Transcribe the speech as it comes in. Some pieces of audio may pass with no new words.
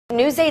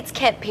News 8's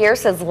Kent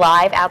Pierce is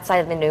live outside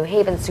of the New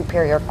Haven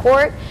Superior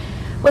Court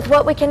with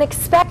what we can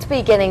expect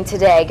beginning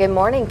today. Good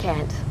morning,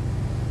 Kent.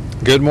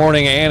 Good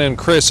morning, Ann and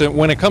Chris.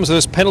 When it comes to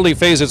this penalty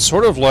phase, it's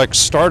sort of like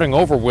starting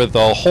over with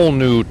a whole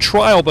new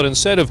trial, but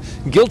instead of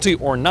guilty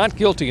or not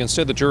guilty,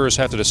 instead the jurors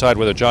have to decide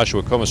whether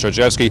Joshua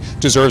Komisarjevsky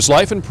deserves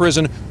life in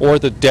prison or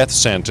the death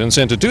sentence.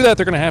 And to do that,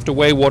 they're going to have to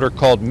weigh what are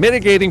called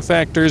mitigating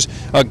factors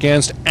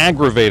against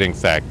aggravating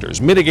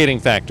factors. Mitigating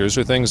factors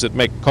are things that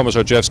make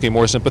Komisarjevsky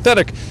more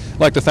sympathetic,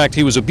 like the fact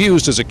he was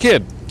abused as a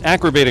kid.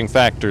 Aggravating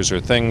factors are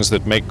things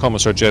that make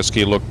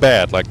Komisarjevsky look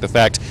bad, like the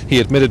fact he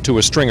admitted to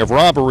a string of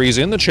robberies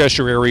in the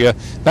Cheshire area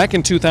back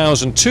in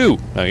 2002.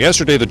 Now,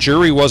 yesterday the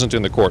jury wasn't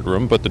in the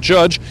courtroom, but the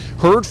judge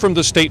heard from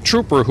the state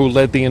trooper who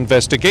led the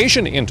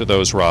investigation into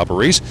those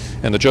robberies,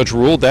 and the judge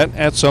ruled that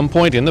at some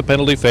point in the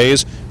penalty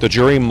phase, the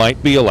jury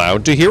might be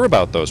allowed to hear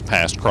about those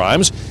past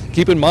crimes.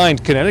 Keep in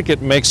mind,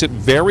 Connecticut makes it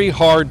very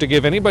hard to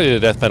give anybody the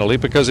death penalty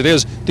because it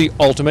is the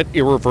ultimate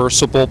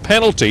irreversible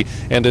penalty,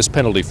 and this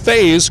penalty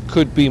phase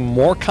could be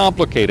more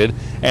complicated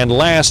and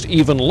last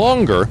even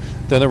longer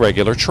than the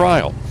regular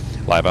trial.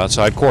 Live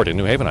outside court in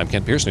New Haven, I'm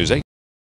Kent Pierce, News 8.